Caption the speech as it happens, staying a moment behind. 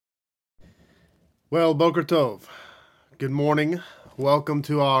Well, Boker Tov, good morning. Welcome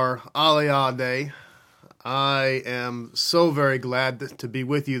to our Aliyah Day. I am so very glad to be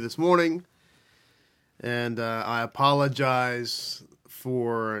with you this morning, and I apologize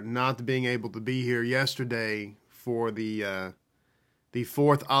for not being able to be here yesterday for the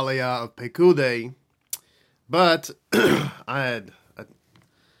fourth Aliyah of Pekudei, but I had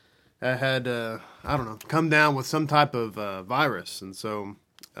I don't know, come down with some type of virus, and so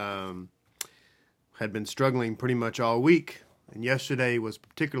had been struggling pretty much all week, and yesterday was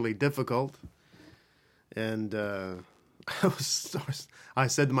particularly difficult. And I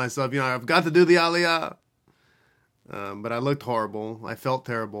said to myself, I've got to do the Aliyah, but I looked horrible. I felt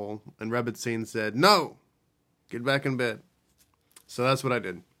terrible, and Rebbe Tzin said, "No, get back in bed." So that's what I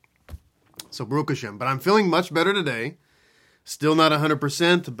did. So Baruch Hashem, but I'm feeling much better today. Still not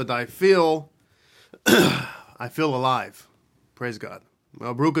 100%, but I feel alive. Praise God.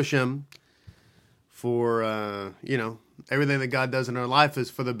 Well, Baruch Hashem, for, everything that God does in our life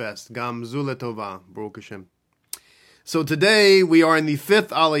is for the best. Gam zu letovah, Baruch Hashem. So today we are in the fifth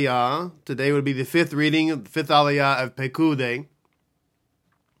Aliyah. Today would be the fifth reading of the fifth Aliyah of Pekudei,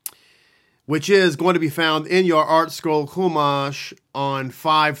 which is going to be found in your Art Scroll Chumash on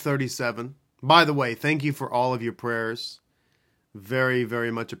 537. By the way, thank you for all of your prayers. Very,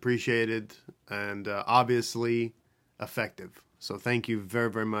 very much appreciated, and obviously effective. So thank you very,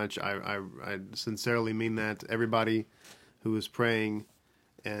 very much. I sincerely mean that. Everybody who is praying,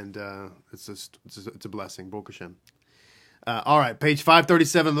 and it's a blessing. Baruch Hashem. All right, page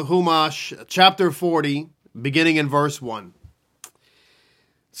 537 of the Chumash, chapter 40, beginning in verse 1.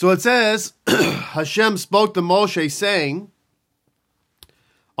 So it says, Hashem spoke to Moshe, saying,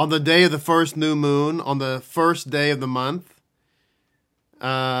 on the day of the first new moon, on the first day of the month,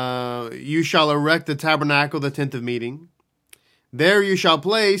 you shall erect the tabernacle, the tent of meeting. There you shall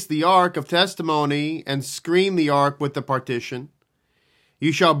place the ark of testimony and screen the ark with the partition.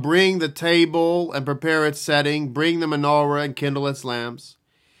 You shall bring the table and prepare its setting, bring the menorah and kindle its lamps.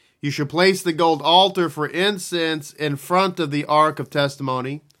 You shall place the gold altar for incense in front of the ark of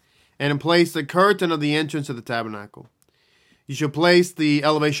testimony, and place the curtain of the entrance of the tabernacle. You shall place the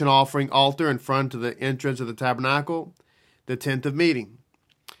elevation offering altar in front of the entrance of the tabernacle, the tent of meeting.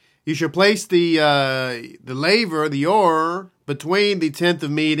 You shall place the laver, the or, between the tent of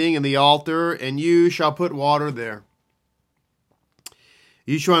meeting and the altar, and you shall put water there.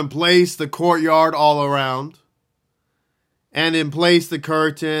 You shall place the courtyard all around, and in place the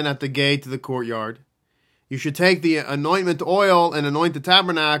curtain at the gate to the courtyard. You should take the anointment oil and anoint the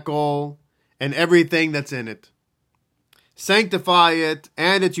tabernacle and everything that's in it. Sanctify it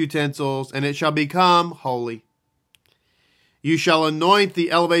and its utensils, and it shall become holy. You shall anoint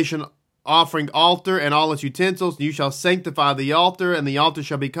the elevation offering altar and all its utensils, and you shall sanctify the altar, and the altar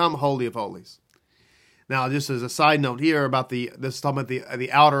shall become holy of holies. Now, just as a side note here about this is talking about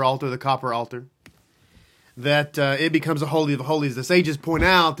the outer altar, the copper altar, that it becomes a holy of holies. The sages point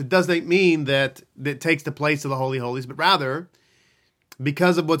out it doesn't mean that it takes the place of the holy of holies, but rather,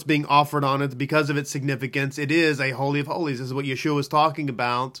 because of what's being offered on it, because of its significance, it is a holy of holies. This is what Yeshua was talking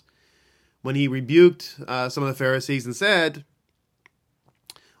about when he rebuked some of the Pharisees and said,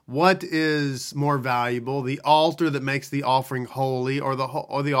 what is more valuable, the altar that makes the offering holy, or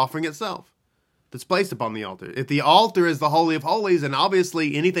the offering itself that's placed upon the altar? If the altar is the holy of holies, then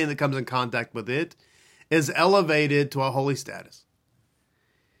obviously anything that comes in contact with it is elevated to a holy status.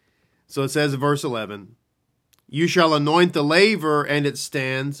 So it says in verse 11, you shall anoint the laver and its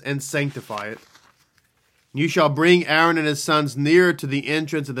stands and sanctify it. You shall bring Aaron and his sons near to the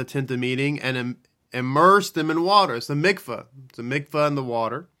entrance of the tent of meeting and immerse them in water. It's a mikvah. It's a mikvah in the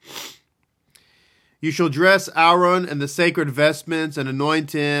water. You shall dress Aaron in the sacred vestments and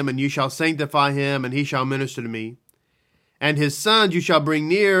anoint him, and you shall sanctify him, and he shall minister to me. And his sons you shall bring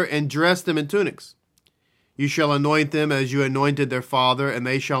near and dress them in tunics. You shall anoint them as you anointed their father, and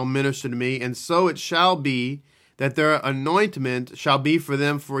they shall minister to me. And so it shall be that their anointment shall be for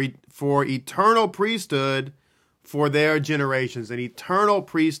them for eternal priesthood for their generations. An eternal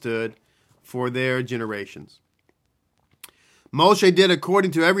priesthood for their generations. Moshe did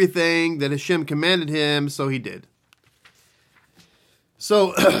according to everything that Hashem commanded him, so he did.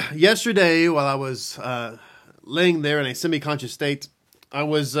 So yesterday, while I was laying there in a semi-conscious state, I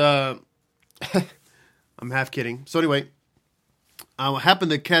was, I'm half kidding. So anyway, I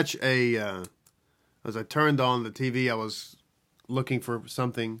happened to catch as I turned on the TV, I was looking for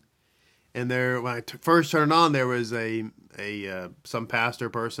something. And there, when I first turned it on, there was some pastor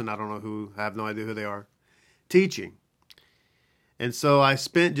person, I don't know who, I have no idea who they are, teaching. And so I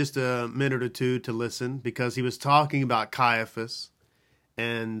spent just a minute or two to listen because he was talking about Caiaphas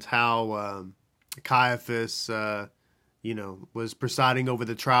and how Caiaphas, was presiding over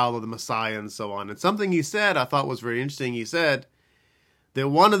the trial of the Messiah and so on. And something he said I thought was very interesting. He said that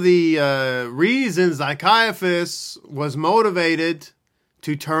one of the reasons that Caiaphas was motivated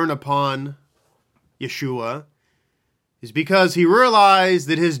to turn upon Yeshua is because he realized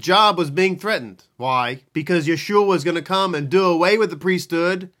that his job was being threatened. Why? Because Yeshua was going to come and do away with the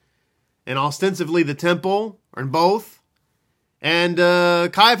priesthood and ostensibly the temple, or both, and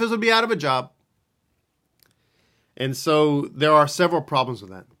Caiaphas would be out of a job. And so there are several problems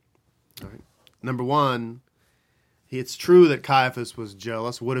with that. All right. Number one, it's true that Caiaphas was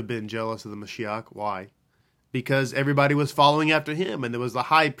jealous, would have been jealous of the Mashiach. Why? Because everybody was following after him, and there was the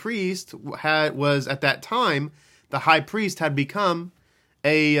high priest was at that time, the high priest had become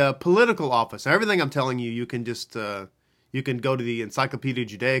a political office. Now, everything I'm telling you, you can just you can go to the Encyclopedia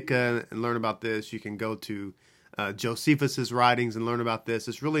Judaica and learn about this. You can go to Josephus's writings and learn about this.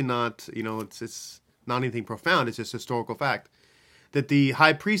 It's really not, it's not anything profound. It's just historical fact that the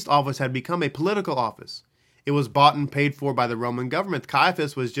high priest office had become a political office. It was bought and paid for by the Roman government.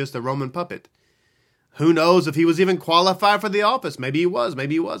 Caiaphas was just a Roman puppet. Who knows if he was even qualified for the office? Maybe he was,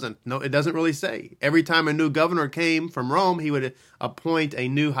 maybe he wasn't. No, it doesn't really say. Every time a new governor came from Rome, he would appoint a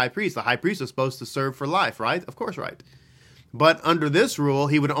new high priest. The high priest was supposed to serve for life, right? Of course, right. But under this rule,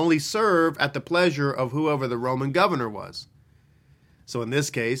 he would only serve at the pleasure of whoever the Roman governor was. So in this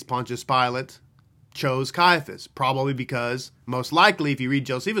case, Pontius Pilate chose Caiaphas, probably because, most likely, if you read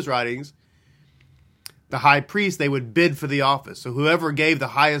Josephus' writings, the high priest, they would bid for the office. So whoever gave the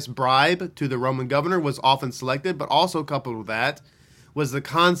highest bribe to the Roman governor was often selected, but also coupled with that was the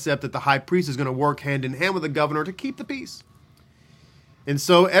concept that the high priest is going to work hand in hand with the governor to keep the peace. And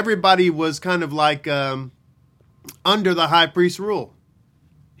so everybody was kind of like under the high priest's rule.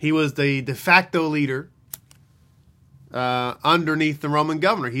 He was the de facto leader underneath the Roman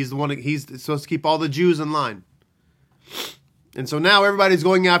governor. He's the one he's supposed to keep all the Jews in line. And so now everybody's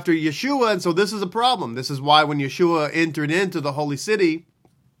going after Yeshua, and so this is a problem. This is why when Yeshua entered into the holy city,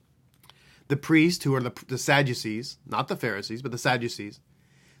 the priests, who are the Sadducees, not the Pharisees, but the Sadducees,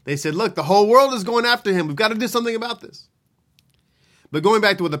 they said, look, the whole world is going after him. We've got to do something about this. But going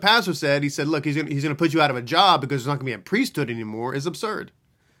back to what the pastor said, he said, look, he's going to put you out of a job because there's not going to be a priesthood anymore, is absurd.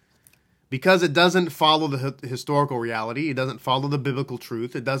 Because it doesn't follow the historical reality. It doesn't follow the biblical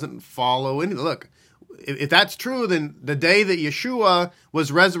truth. It doesn't follow anything. Look, if that's true, then the day that Yeshua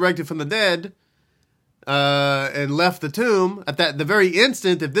was resurrected from the dead and left the tomb, at the very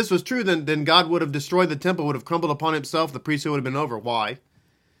instant, if this was true, then God would have destroyed the temple, would have crumbled upon himself, the priesthood would have been over. Why?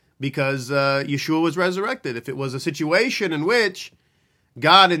 Because Yeshua was resurrected. If it was a situation in which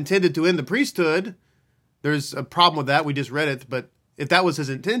God intended to end the priesthood, there's a problem with that. We just read it. But if that was his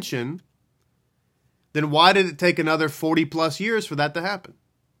intention, then why did it take another 40 plus years for that to happen?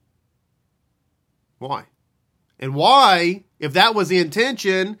 Why? And why, if that was the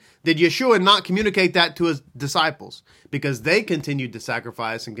intention, did Yeshua not communicate that to his disciples? Because they continued to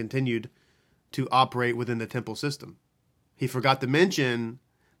sacrifice and continued to operate within the temple system. He forgot to mention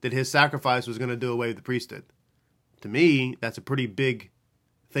that his sacrifice was going to do away with the priesthood. To me, that's a pretty big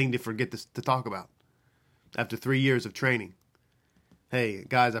thing to forget to talk about after 3 years of training. Hey,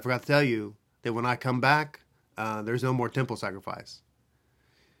 guys, I forgot to tell you that when I come back, there's no more temple sacrifice.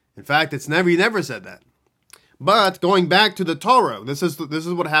 In fact, he never said that. But going back to the Torah, this is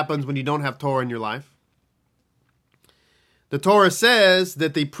what happens when you don't have Torah in your life. The Torah says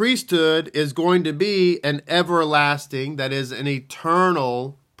that the priesthood is going to be an everlasting, that is, an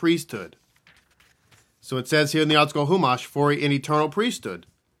eternal priesthood. So it says here in the Article Humash, for an eternal priesthood.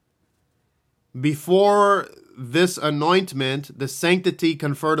 Before this anointment, the sanctity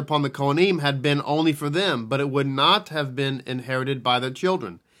conferred upon the Kohanim had been only for them, but it would not have been inherited by their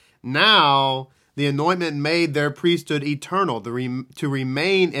children. Now, the anointment made their priesthood eternal, to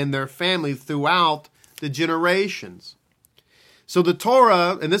remain in their family throughout the generations. So the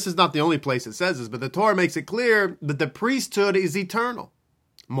Torah, and this is not the only place it says this, but the Torah makes it clear that the priesthood is eternal.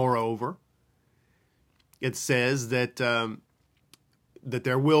 Moreover, it says that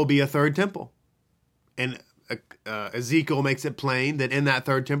there will be a third temple. And Ezekiel makes it plain that in that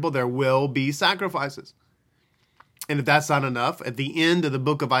third temple there will be sacrifices. And if that's not enough, at the end of the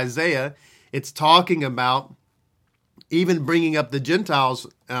book of Isaiah, it's talking about even bringing up the Gentiles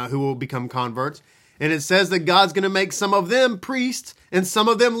who will become converts. And it says that God's going to make some of them priests and some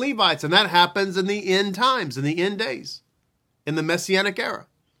of them Levites. And that happens in the end times, in the end days, in the Messianic era.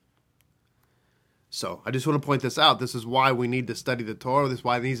 So I just want to point this out. This is why we need to study the Torah. This is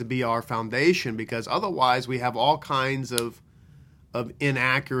why it needs to be our foundation, because otherwise we have all kinds of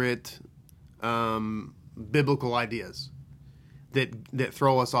inaccurate biblical ideas that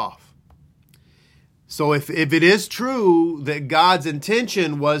throw us off. So if it is true that God's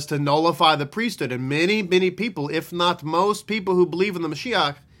intention was to nullify the priesthood, and many, many people, if not most people who believe in the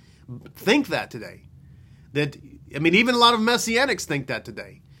Mashiach, think that today. Even a lot of Messianics think that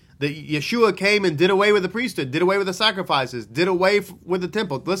today. That Yeshua came and did away with the priesthood, did away with the sacrifices, did away with the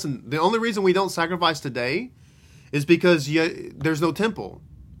temple. Listen, the only reason we don't sacrifice today is because there's no temple.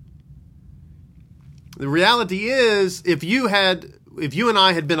 The reality is, if you and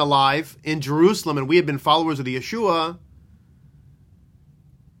I had been alive in Jerusalem and we had been followers of the Yeshua,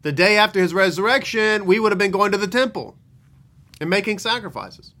 the day after his resurrection, we would have been going to the temple and making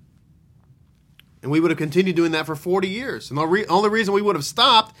sacrifices. And we would have continued doing that for 40 years. And the only reason we would have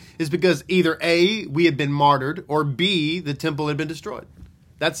stopped is because either A, we had been martyred, or B, the temple had been destroyed.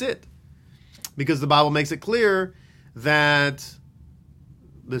 That's it. Because the Bible makes it clear that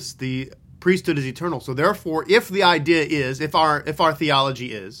the priesthood is eternal. So therefore, if the idea is, if our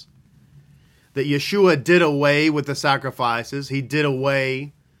theology is, that Yeshua did away with the sacrifices, he did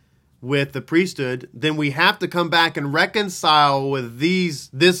away with the priesthood, then we have to come back and reconcile with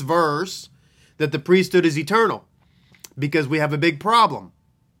this verse that the priesthood is eternal, because we have a big problem.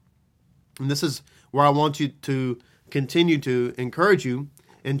 And this is where I want you to continue to encourage you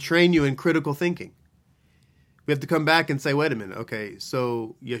and train you in critical thinking. We have to come back and say, wait a minute, okay,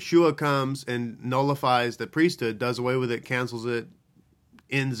 so Yeshua comes and nullifies the priesthood, does away with it, cancels it,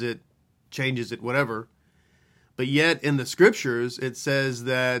 ends it, changes it, whatever. But yet in the scriptures, it says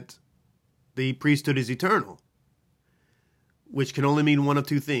that the priesthood is eternal, which can only mean one of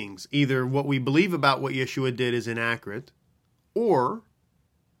two things. Either what we believe about what Yeshua did is inaccurate, or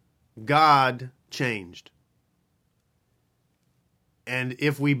God changed. And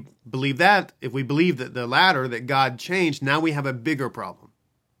if we believe that the latter, that God changed, now we have a bigger problem.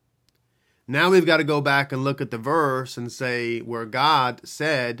 Now we've got to go back and look at the verse and say where God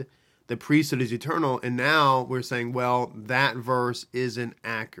said the priesthood is eternal, and now we're saying, well, that verse isn't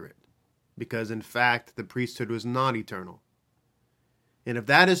accurate, because in fact the priesthood was not eternal. And if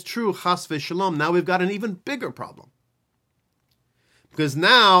that is true, chas v'shalom, now we've got an even bigger problem. Because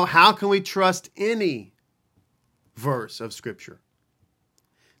now, how can we trust any verse of Scripture?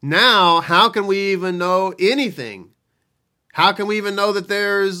 Now, how can we even know anything? How can we even know that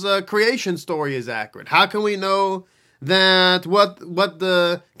there's a creation story is accurate? How can we know that what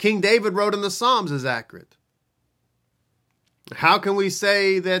the King David wrote in the Psalms is accurate? How can we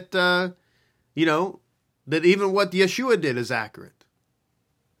say that, that even what Yeshua did is accurate?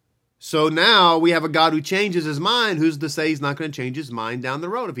 So now we have a God who changes his mind. Who's to say he's not going to change his mind down the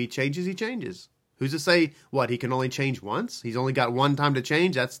road? If he changes, he changes. Who's to say, he can only change once? He's only got one time to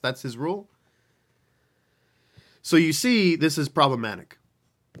change. That's his rule. So you see, this is problematic.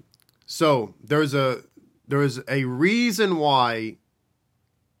 So there's a reason why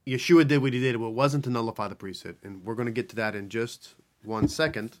Yeshua did what he did. It wasn't to nullify the priesthood. And we're going to get to that in just 1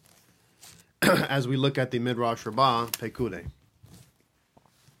 second as we look at the Midrash Rabbah, Pekudei.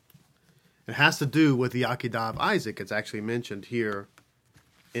 It has to do with the Akedah of Isaac. It's actually mentioned here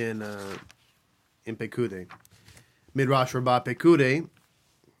in Pekudei. Midrash Rabbah Pekudei.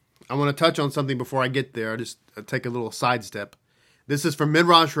 I want to touch on something before I get there. Just take a little sidestep. This is from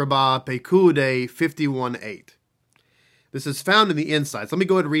Midrash Rabbah Pekudei 51:8. This is found in the insides. Let me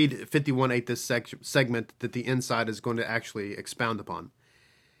go ahead and read 51:8, this segment that the inside is going to actually expound upon.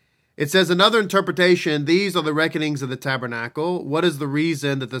 It says, another interpretation, these are the reckonings of the tabernacle. What is the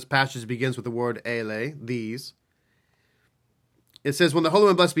reason that this passage begins with the word ele, these? It says, when the Holy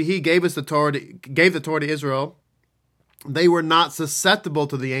One, blessed be He, gave the Torah to Israel, they were not susceptible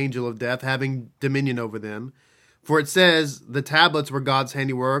to the angel of death, having dominion over them. For it says, the tablets were God's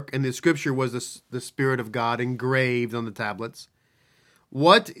handiwork, and the scripture was the Spirit of God engraved on the tablets.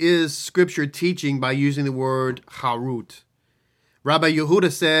 What is scripture teaching by using the word harut? Rabbi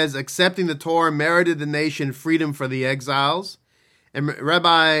Yehuda says, accepting the Torah merited the nation freedom for the exiles. And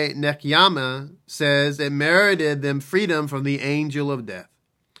Rabbi Nekyama says it merited them freedom from the angel of death.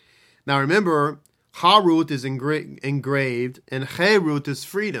 Now remember, harut is engraved, and cherut is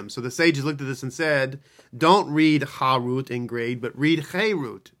freedom. So the sages looked at this and said, don't read harut engraved, but read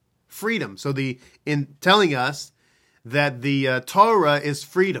cherut, freedom. So in telling us that the Torah is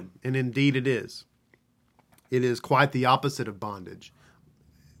freedom, and indeed it is. It is quite the opposite of bondage.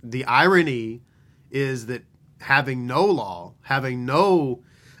 The irony is that having no law, having no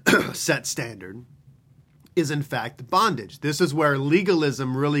set standard, is in fact bondage. This is where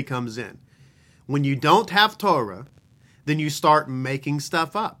legalism really comes in. When you don't have Torah, then you start making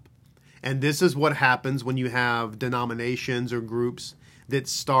stuff up. And this is what happens when you have denominations or groups that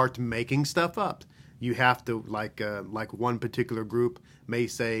start making stuff up. you have to, like one particular group may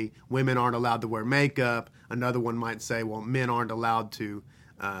say women aren't allowed to wear makeup. Another one might say, well, men aren't allowed to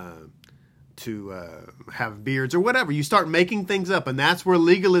have beards or whatever. You start making things up, and that's where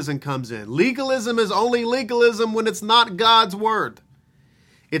legalism comes in. Legalism is only legalism when it's not God's word.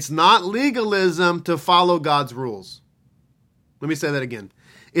 It's not legalism to follow God's rules. Let me say that again.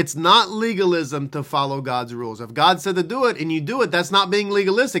 It's not legalism to follow God's rules. If God said to do it and you do it, that's not being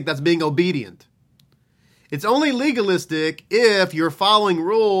legalistic. That's being obedient. It's only legalistic if you're following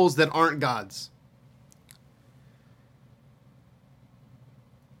rules that aren't God's.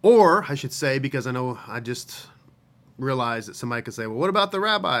 Or, I should say, because I just realized that somebody could say, well, what about the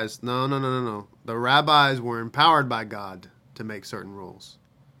rabbis? No. The rabbis were empowered by God to make certain rules.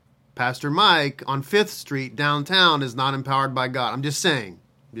 Pastor Mike on 5th Street downtown is not empowered by God. I'm just saying.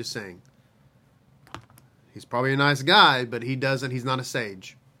 He's probably a nice guy, but he's not a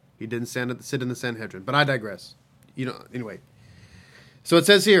sage. He didn't sit in the Sanhedrin. But I digress. Anyway. So it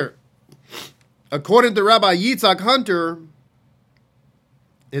says here, according to Rabbi Yitzhak Hunter,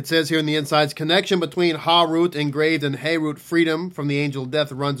 it says here in the insides, connection between Ha-root engraved and He-root freedom from the angel of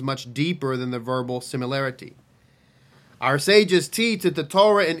death runs much deeper than the verbal similarity. Our sages teach that the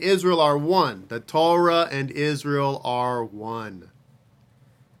Torah and Israel are one. The Torah and Israel are one.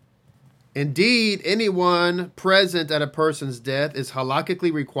 Indeed, anyone present at a person's death is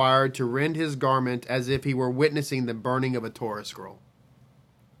halakhically required to rend his garment as if he were witnessing the burning of a Torah scroll.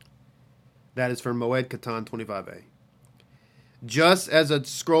 That is from Moed Katan 25a. Just as a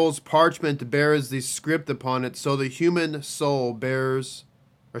scroll's parchment bears the script upon it, so the human soul bears,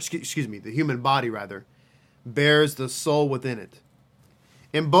 the human body rather, bears the soul within it.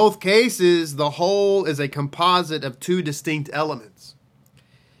 In both cases, the whole is a composite of two distinct elements.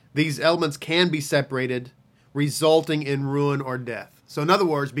 These elements can be separated, resulting in ruin or death. So in other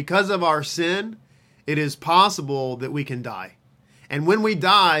words, because of our sin, it is possible that we can die. And when we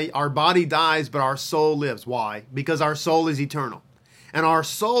die, our body dies, but our soul lives. Why? Because our soul is eternal. And our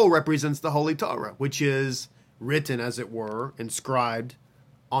soul represents the Holy Torah, which is written, as it were, inscribed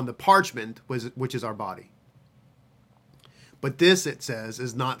on the parchment, which is our body. But this, it says,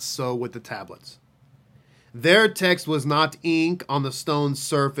 is not so with the tablets. Their text was not ink on the stone's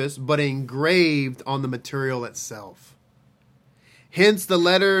surface, but engraved on the material itself. Hence, the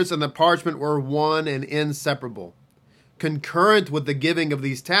letters and the parchment were one and inseparable. Concurrent with the giving of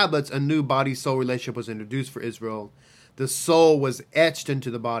these tablets, a new body-soul relationship was introduced for Israel. The soul was etched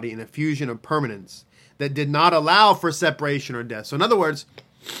into the body in a fusion of permanence that did not allow for separation or death. So in other words,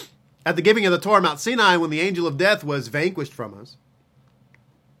 at the giving of the Torah at Mount Sinai, when the angel of death was vanquished from us,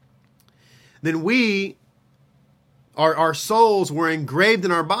 then our souls were engraved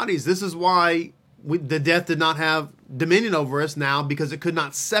in our bodies. This is why the death did not have dominion over us now, because it could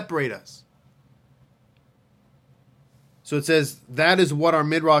not separate us. So it says that is what our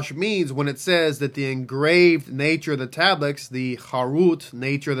Midrash means when it says that the engraved nature of the tablets, the Harut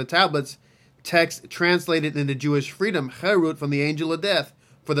nature of the tablets, text translated into Jewish freedom, Harut from the angel of death,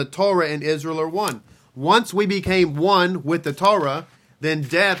 for the Torah and Israel are one. Once we became one with the Torah, then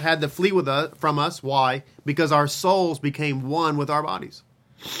death had to flee from us. Why? Because our souls became one with our bodies.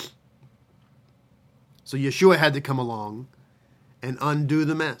 So Yeshua had to come along and undo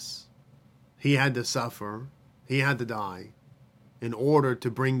the mess. He had to suffer. He had to die in order to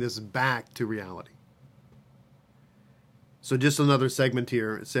bring this back to reality. So just another segment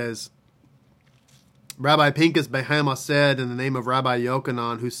here. It says, Rabbi Pinchas Behema said in the name of Rabbi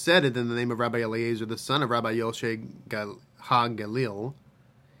Yochanan, who said it in the name of Rabbi Eliezer, the son of Rabbi Yoshe HaGalil,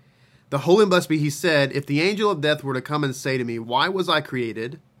 the holy and blessed be he said, if the angel of death were to come and say to me, why was I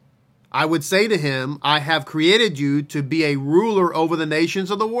created? I would say to him, I have created you to be a ruler over the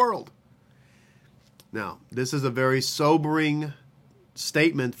nations of the world. Now, this is a very sobering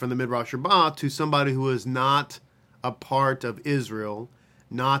statement from the Midrash Rabbah to somebody who is not a part of Israel,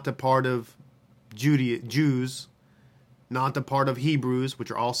 not a part of Jews, not a part of Hebrews, which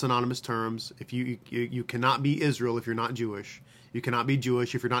are all synonymous terms. If you cannot be Israel if you're not Jewish. You cannot be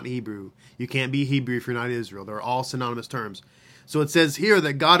Jewish if you're not Hebrew. You can't be Hebrew if you're not Israel. They're all synonymous terms. So it says here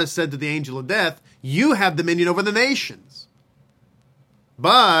that God has said to the angel of death, you have dominion over the nations,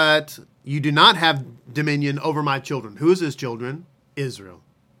 but you do not have dominion over my children. Who is his children? Israel.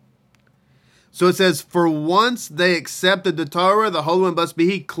 So it says, for once they accepted the Torah, the Holy One blessed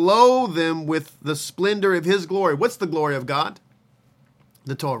be he, clothed them with the splendor of his glory. What's the glory of God?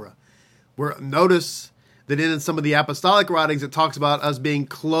 The Torah. Notice that in some of the apostolic writings, it talks about us being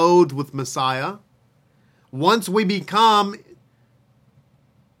clothed with Messiah. Once we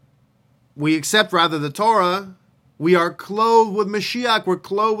accept the Torah, we are clothed with Mashiach. We're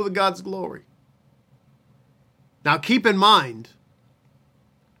clothed with God's glory. Now keep in mind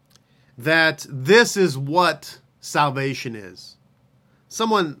that this is what salvation is.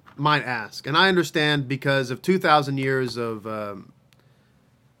 Someone might ask, and I understand because of 2,000 years of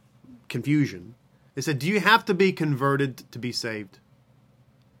confusion. They said, do you have to be converted to be saved?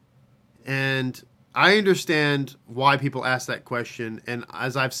 And I understand why people ask that question. And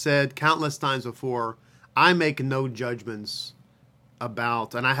as I've said countless times before, I make no judgments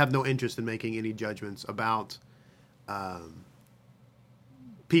about, and I have no interest in making any judgments about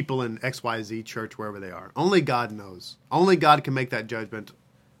people in XYZ church, wherever they are. Only God knows. Only God can make that judgment.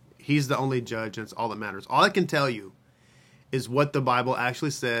 He's the only judge, and it's all that matters. All I can tell you is what the Bible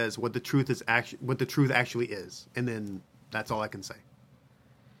actually says, what the truth actually is, and then that's all I can say.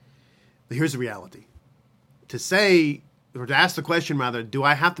 But here's the reality: to say, or to ask the question rather, do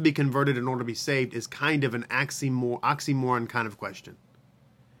I have to be converted in order to be saved, is kind of an oxymoron kind of question.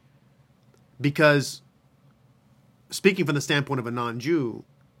 Because speaking from the standpoint of a non-Jew,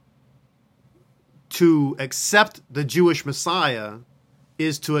 to accept the Jewish Messiah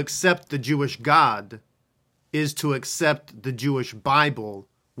is to accept the Jewish God, is to accept the Jewish Bible,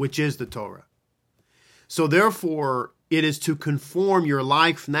 which is the Torah. So therefore, it is to conform your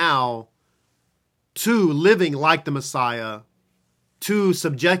life now to living like the Messiah, to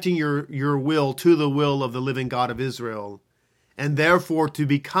subjecting your will to the will of the living God of Israel, and therefore to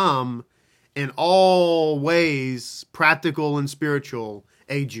become, in all ways, practical and spiritual,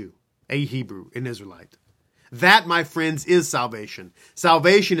 a Jew, a Hebrew, an Israelite. That, my friends, is salvation.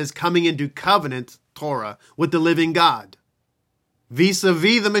 Salvation is coming into covenant, Torah, with the living God.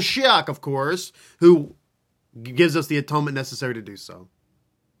 Vis-a-vis the Mashiach, of course, who gives us the atonement necessary to do so.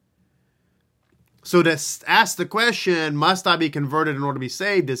 So to ask the question, must I be converted in order to be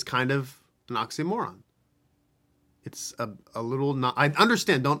saved, is kind of an oxymoron. It's a little not. I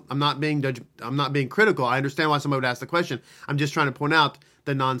understand. I'm not being critical. I understand why somebody would ask the question. I'm just trying to point out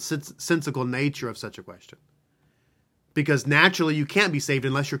the nonsensical nature of such a question. Because naturally, you can't be saved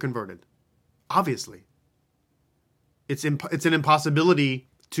unless you're converted. Obviously, it's an impossibility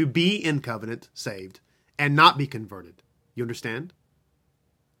to be in covenant, saved, and not be converted. You understand?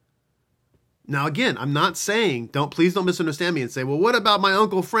 Now, again, I'm not saying, please don't misunderstand me and say, well, what about my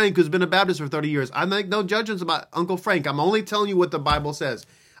Uncle Frank who's been a Baptist for 30 years? I make no judgments about Uncle Frank. I'm only telling you what the Bible says.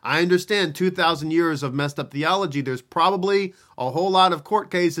 I understand 2,000 years of messed up theology. There's probably a whole lot of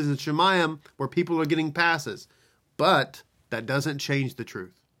court cases in Shemayim where people are getting passes. But that doesn't change the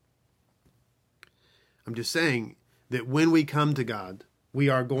truth. I'm just saying that when we come to God, we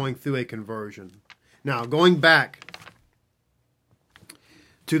are going through a conversion. Now, going back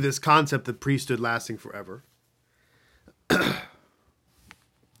to this concept of priesthood lasting forever,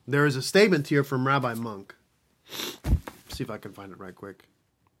 there is a statement here from Rabbi Monk. Let's see if I can find it right quick.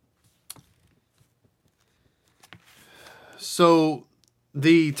 So,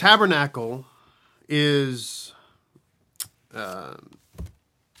 the tabernacle is, the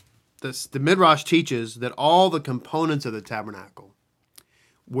Midrash teaches that all the components of the tabernacle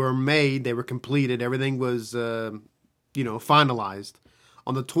were made, they were completed, everything was, finalized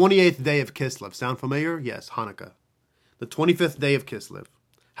on the 28th day of Kislev. Sound familiar? Yes, Hanukkah. The 25th day of Kislev.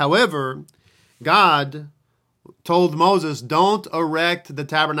 However, God told Moses, don't erect the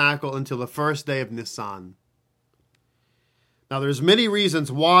tabernacle until the first day of Nisan. Now, there's many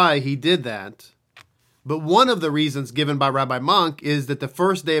reasons why he did that, but one of the reasons given by Rabbi Monk is that the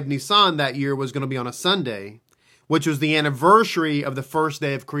first day of Nisan that year was going to be on a Sunday, which was the anniversary of the first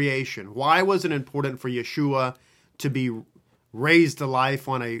day of creation. Why was it important for Yeshua to be raised to life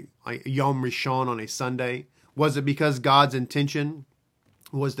on a Yom Rishon, on a Sunday? Was it because God's intention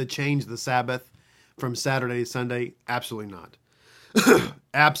was to change the Sabbath from Saturday to Sunday? Absolutely not.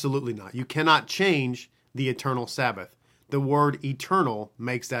 Absolutely not. You cannot change the eternal Sabbath. The word eternal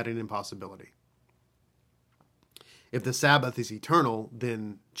makes that an impossibility. If the Sabbath is eternal,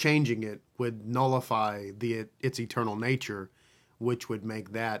 then changing it would nullify its eternal nature, which would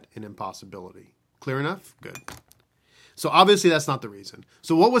make that an impossibility. Clear enough? Good. So obviously that's not the reason.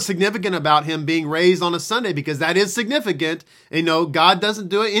 So what was significant about him being raised on a Sunday? Because that is significant. God doesn't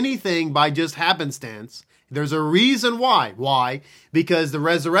do anything by just happenstance. There's a reason why. Why? Because the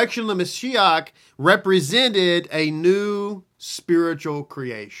resurrection of the Mashiach represented a new spiritual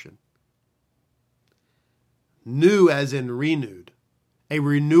creation. New as in renewed. A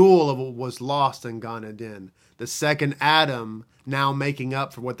renewal of what was lost in Gan Eden. The second Adam now making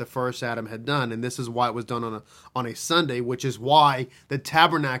up for what the first Adam had done. And this is why it was done on a Sunday, which is why the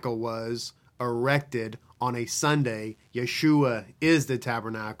tabernacle was erected on a Sunday. Yeshua is the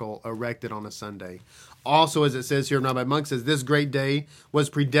tabernacle erected on a Sunday. Also, as it says here, Rabbi Monk says, this great day was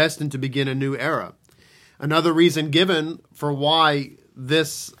predestined to begin a new era. Another reason given for why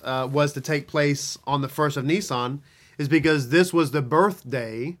this was to take place on the 1st of Nisan is because this was the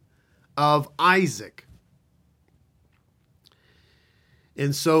birthday of Isaac.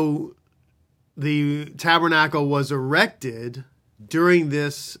 And so the tabernacle was erected during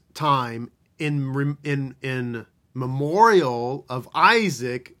this time in memorial of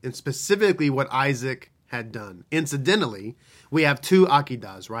Isaac, and specifically what Isaac had done. Incidentally, we have two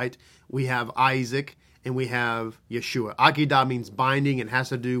Akedas, right? We have Isaac and we have Yeshua. Akedah means binding and has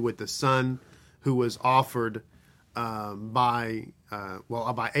to do with the son who was offered by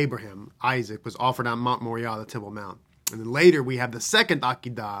Abraham. Isaac was offered on Mount Moriah, the Temple Mount. And then later we have the second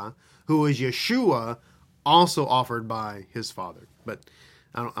Akedah, who is Yeshua, also offered by his father. But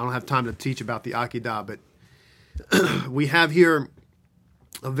I don't have time to teach about the Akedah, but we have here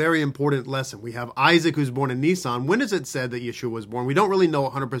a very important lesson. We have Isaac, who's born in Nisan. When is it said that Yeshua was born? We don't really know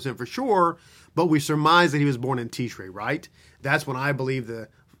 100% for sure, but we surmise that he was born in Tishrei, right? That's when I believe the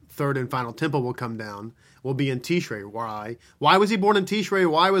third and final temple will come down, will be in Tishrei. Why? Why was he born in Tishrei?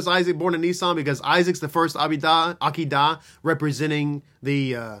 Why was Isaac born in Nisan? Because Isaac's the first Akedah, representing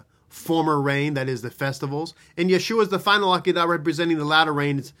the former reign, that is the festivals. And Yeshua is the final Akedah, representing the latter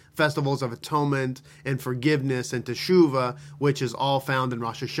rain's festivals of atonement and forgiveness and Teshuvah, which is all found in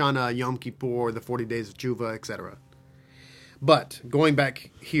Rosh Hashanah, Yom Kippur, the 40 days of Teshuvah, etc. But going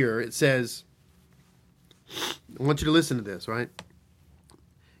back here, it says, I want you to listen to this, right?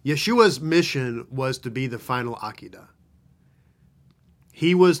 Yeshua's mission was to be the final Akedah.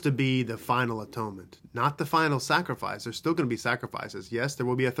 He was to be the final atonement, not the final sacrifice. There's still going to be sacrifices. Yes, there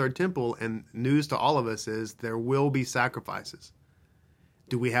will be a third temple, and news to all of us is there will be sacrifices.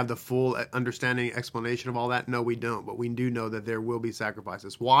 Do we have the full understanding, explanation of all that? No, we don't, but we do know that there will be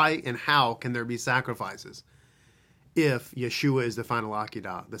sacrifices. Why and how can there be sacrifices if Yeshua is the final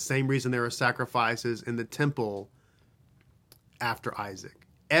Akedah? The same reason there are sacrifices in the temple after Isaac.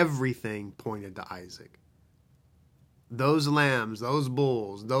 Everything pointed to Isaac. Those lambs, those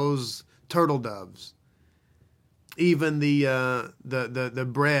bulls, those turtle doves, even the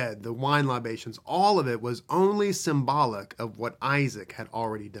bread, the wine libations, all of it was only symbolic of what Isaac had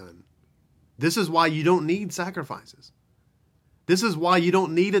already done. This is why you don't need sacrifices. This is why you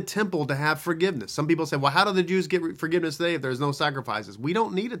don't need a temple to have forgiveness. Some people say, well, how do the Jews get forgiveness today if there's no sacrifices? We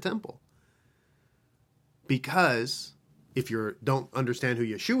don't need a temple. Because if you don't understand who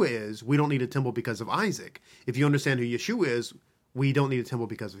Yeshua is, we don't need a temple because of Isaac. If you understand who Yeshua is, we don't need a temple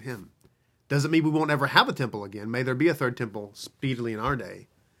because of him. Doesn't mean we won't ever have a temple again. May there be a third temple speedily in our day.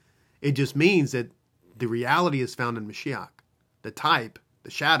 It just means that the reality is found in Mashiach. The type,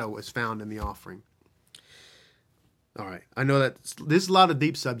 the shadow, is found in the offering. All right. I know that there's a lot of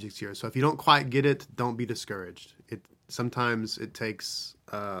deep subjects here, so if you don't quite get it, don't be discouraged. Sometimes it takes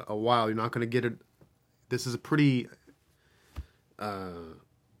a while. You're not going to get it. This is a pretty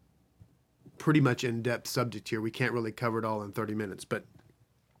much in-depth subject here. We can't really cover it all in 30 minutes, but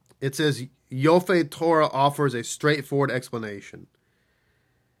it says Yofei Torah offers a straightforward explanation.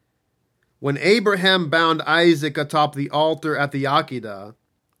 When Abraham bound Isaac atop the altar at the Akedah,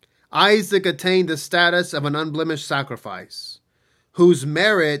 Isaac attained the status of an unblemished sacrifice, whose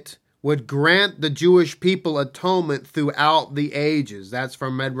merit would grant the Jewish people atonement throughout the ages. That's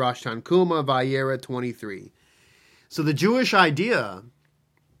from Medrash Tanchuma, Vayera 23. So the Jewish idea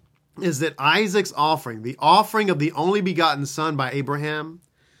is that Isaac's offering, the offering of the only begotten son by Abraham,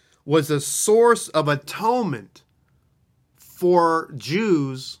 was a source of atonement for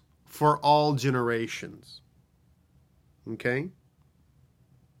Jews for all generations. Okay?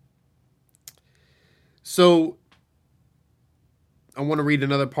 So I want to read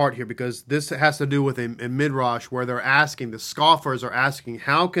another part here because this has to do with a Midrash where they're asking, the scoffers are asking,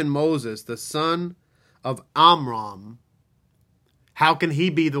 how can Moses, the son of Amram, how can he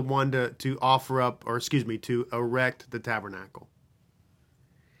be the one to offer up, to erect the tabernacle?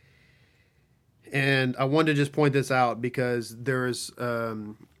 And I want to just point this out because there's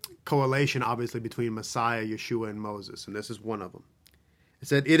correlation, obviously, between Messiah, Yeshua, and Moses, and this is one of them. It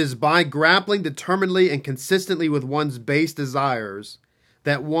said, it is by grappling determinedly and consistently with one's base desires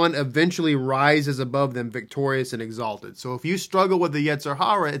that one eventually rises above them victorious and exalted. So if you struggle with the Yetzer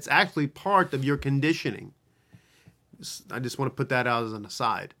Hara, it's actually part of your conditioning. I just want to put that out as an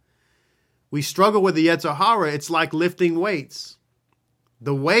aside. We struggle with the Yetzer Hara, it's like lifting weights.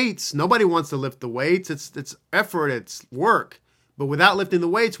 The weights, nobody wants to lift the weights. It's effort, it's work. But without lifting the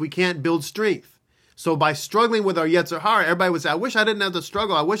weights, we can't build strength. So by struggling with our Yetzer Hara, everybody would say, I wish I didn't have to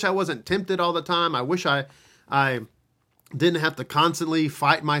struggle. I wish I wasn't tempted all the time. I wish I didn't have to constantly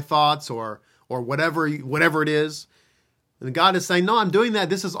fight my thoughts or whatever it is. And God is saying, no, I'm doing that.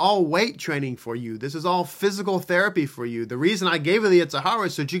 This is all weight training for you. This is all physical therapy for you. The reason I gave you the Yetzer Hara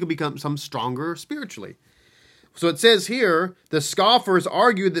is so that you can become some stronger spiritually. So it says here, the scoffers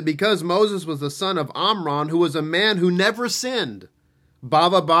argued that because Moses was the son of Amram, who was a man who never sinned.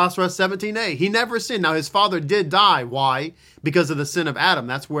 Bava Basra 17a. He never sinned. Now his father did die. Why? Because of the sin of Adam.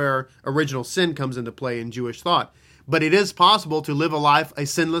 That's where original sin comes into play in Jewish thought. But it is possible to live a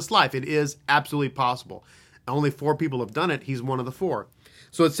sinless life. It is absolutely possible. Only 4 people have done it. He's one of the 4.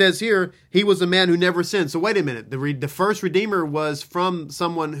 So it says here, he was a man who never sinned. So wait a minute. The first Redeemer was from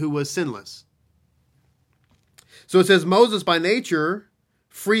someone who was sinless. So it says, Moses by nature,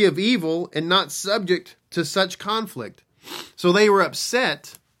 free of evil and not subject to such conflict. So they were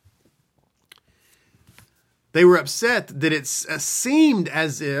upset. They were upset that it seemed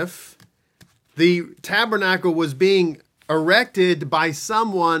as if the tabernacle was being erected by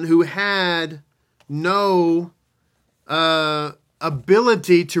someone who had no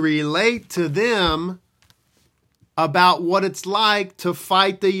ability to relate to them about what it's like to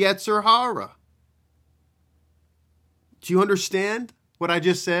fight the Yetzer Hara. Do you understand what I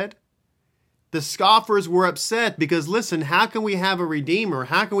just said? The scoffers were upset because, listen, how can we have a Redeemer?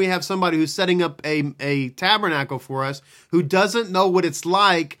 How can we have somebody who's setting up a tabernacle for us who doesn't know what it's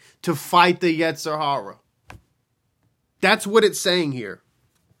like to fight the Yetzer Hara? That's what it's saying here.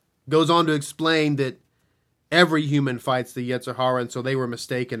 Goes on to explain that every human fights the Yetzer Hara, and so they were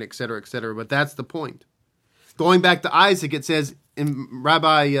mistaken, etc., etc. But that's the point. Going back to Isaac, it says, in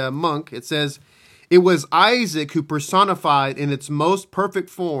Rabbi Monk, it says, it was Isaac who personified in its most perfect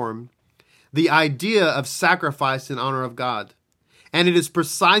form the idea of sacrifice in honor of God. And it is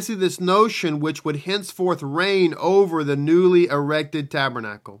precisely this notion which would henceforth reign over the newly erected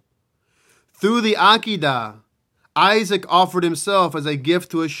tabernacle. Through the Akedah, Isaac offered himself as a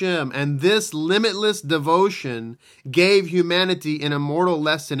gift to Hashem, and this limitless devotion gave humanity an immortal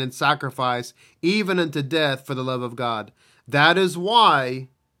lesson in sacrifice, even unto death for the love of God. That is why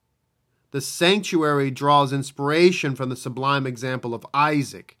the sanctuary draws inspiration from the sublime example of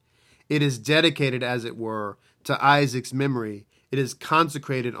Isaac. It is dedicated, as it were, to Isaac's memory. It is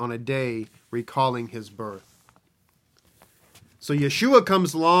consecrated on a day recalling his birth. So Yeshua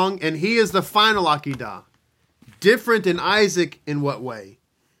comes along, and he is the final Akedah. Different in Isaac in what way?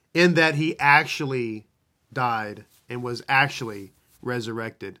 In that he actually died and was actually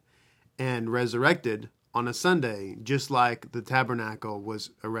resurrected. And resurrected on a Sunday, just like the tabernacle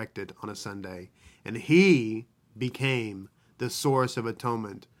was erected on a Sunday. And he became the source of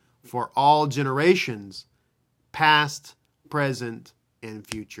atonement for all generations, past, present, and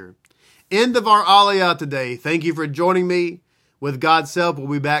future. End of our Aliyah today. Thank you for joining me. With God's help, we'll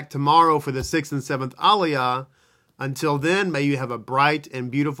be back tomorrow for the 6th and 7th Aliyah. Until then, may you have a bright and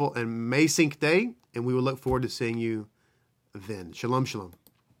beautiful and amazing day, and we will look forward to seeing you then. Shalom, shalom.